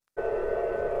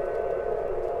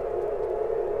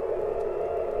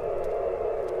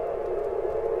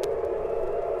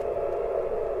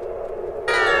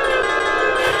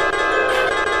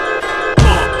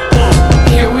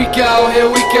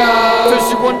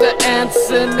the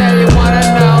answer, now you wanna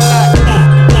know. Like,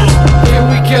 here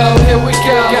we go, here we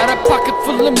go. Got a pocket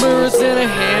full of mirrors and a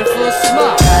handful of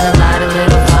smoke. Got a lot of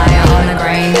little fire on the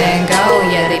grain, then go.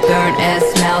 Yeah, they burn and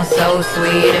smell so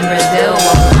sweet in Brazil.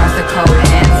 Walk across the cold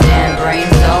handstand, brain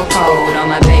so cold. All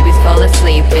my babies full of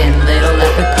sleep in little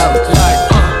leopard coats. Like,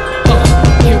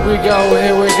 here we go,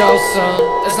 son.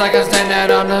 It's like I'm standing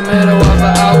on the middle of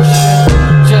an ocean,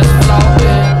 just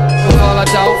floating with all the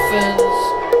dolphins.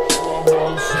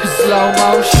 Slow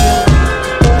motion.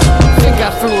 Think I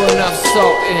threw enough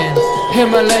salt in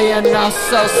Himalayan, now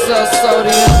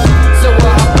sodium. So I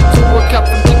hop into a cup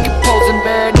and decomposing,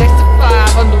 buried next to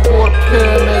 5 underwater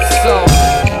pyramids. So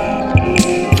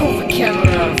pull the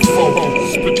camera out.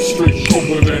 Spit straight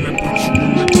over there and put you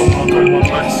in the car. Got my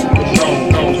Mexico,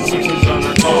 no, sisters on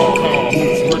the car.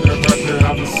 Who's with the record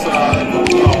on the side? No,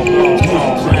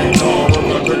 rain on, I'm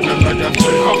looking like I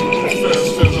say,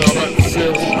 fast as I'm at the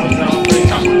sales. I'm down, they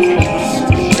got me.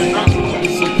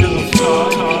 It's a killer fly.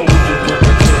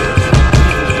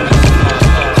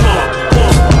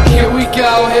 Here we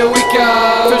go.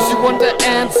 First you want the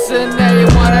answer, now you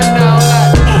wanna know.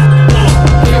 Like,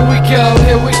 here we go.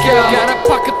 Got a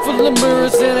pocket full of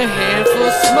mirrors and a handful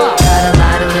of smoke. Got a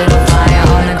lot of little fire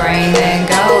on the grain, then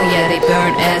go. Yeah, they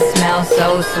burn and smell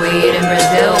so sweet in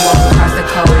Brazil. Walk across the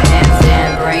cold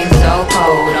handstand, brain so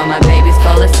cold. All my babies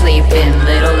full of sleep in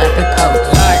little leopard coats.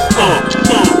 Like,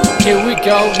 here we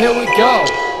go.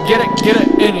 Get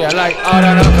it in ya like all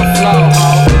that can flow,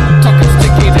 ho. Talking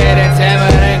sticky, dead and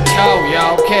tammin' and cold,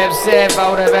 yo. Kev said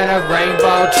votive and a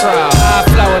rainbow trout. I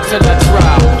flow until I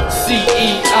drop.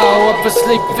 CEO of a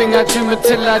sleeping, I dream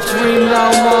until I dream no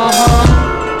more, huh?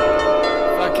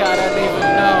 Fuck, I don't even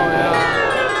know, yo.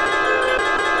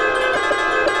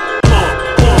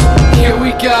 Here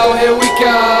we go.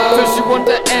 First you want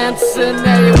the answer,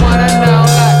 now you wanna know.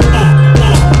 Like,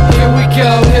 here we go.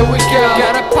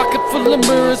 Got a pocket full of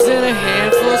mirrors and a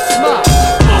handful of smoke.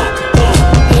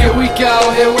 Here we go.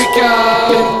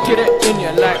 Get it in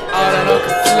ya like all that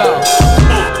can flow.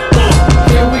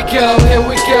 Here we go.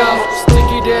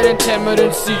 Sticky, dead and timid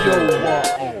and see your wall.